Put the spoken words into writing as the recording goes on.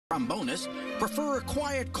trombonists prefer a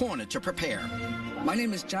quiet corner to prepare. My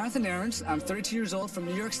name is Jonathan Ahrens. I'm 32 years old from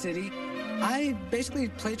New York City. I basically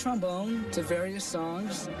play trombone to various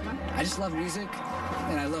songs. I just love music,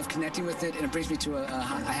 and I love connecting with it, and it brings me to a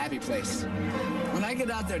happy place. When I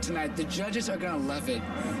get out there tonight, the judges are going to love it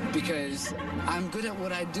because I'm good at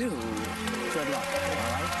what I do. Good luck, all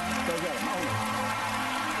right? Go get it.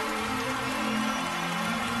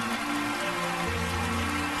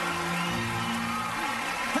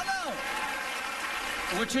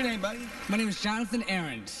 What's your name, buddy? My name is Jonathan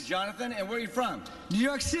Ahrens. Jonathan, and where are you from? New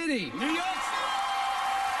York City. New York City!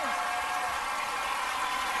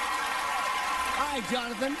 All right,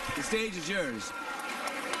 Jonathan, the stage is yours.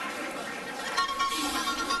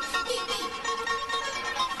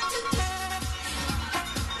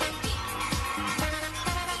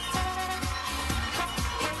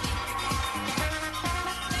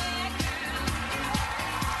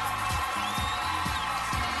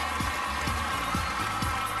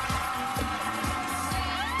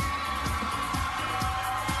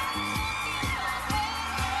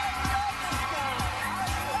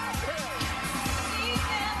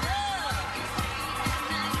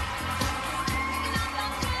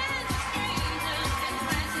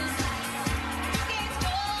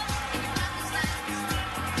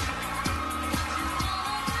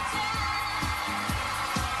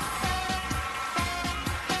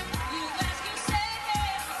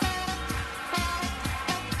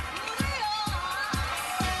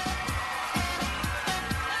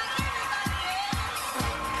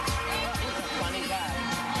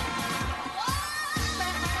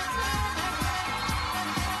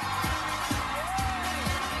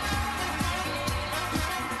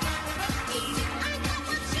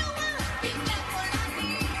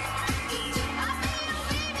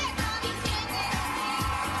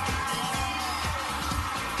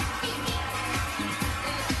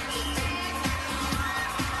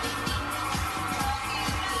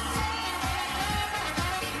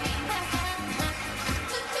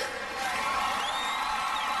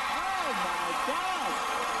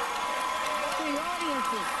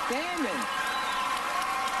 Standing.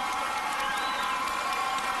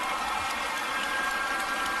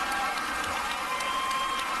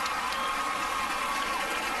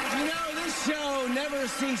 You know, this show never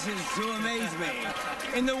ceases to amaze me.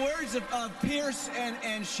 In the words of Pierce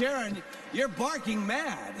and Sharon, you're barking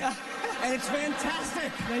mad. And it's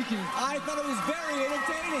fantastic. Thank you. I thought it was very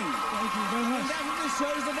entertaining. Thank you very much. And that's what this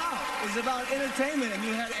show's about. It's about entertainment, and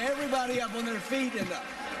you had everybody up on their feet, and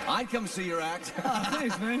I'd come see your act. Oh,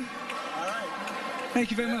 thanks, man. All right. Thank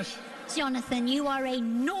you very much. Jonathan, you are a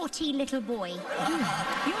naughty little boy.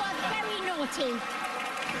 You are very naughty.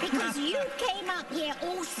 Because you came up here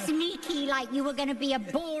all sneaky like you were going to be a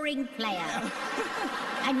boring player.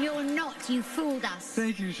 And you're not. You fooled us.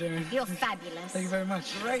 Thank you, Sharon. You're fabulous. Thank you very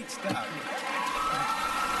much. Great stuff.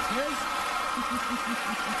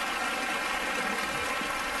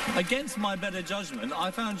 Against my better judgment,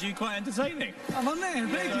 I found you quite entertaining. Oh, my man,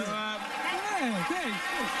 thank you. Yeah, thanks.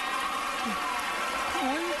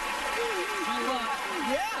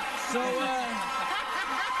 Yeah, so, yeah.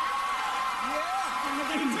 And we're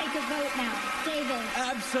going to take a vote now. David.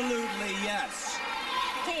 Absolutely, yes.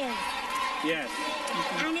 Tears. Yes.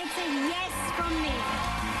 And it's a yes from me.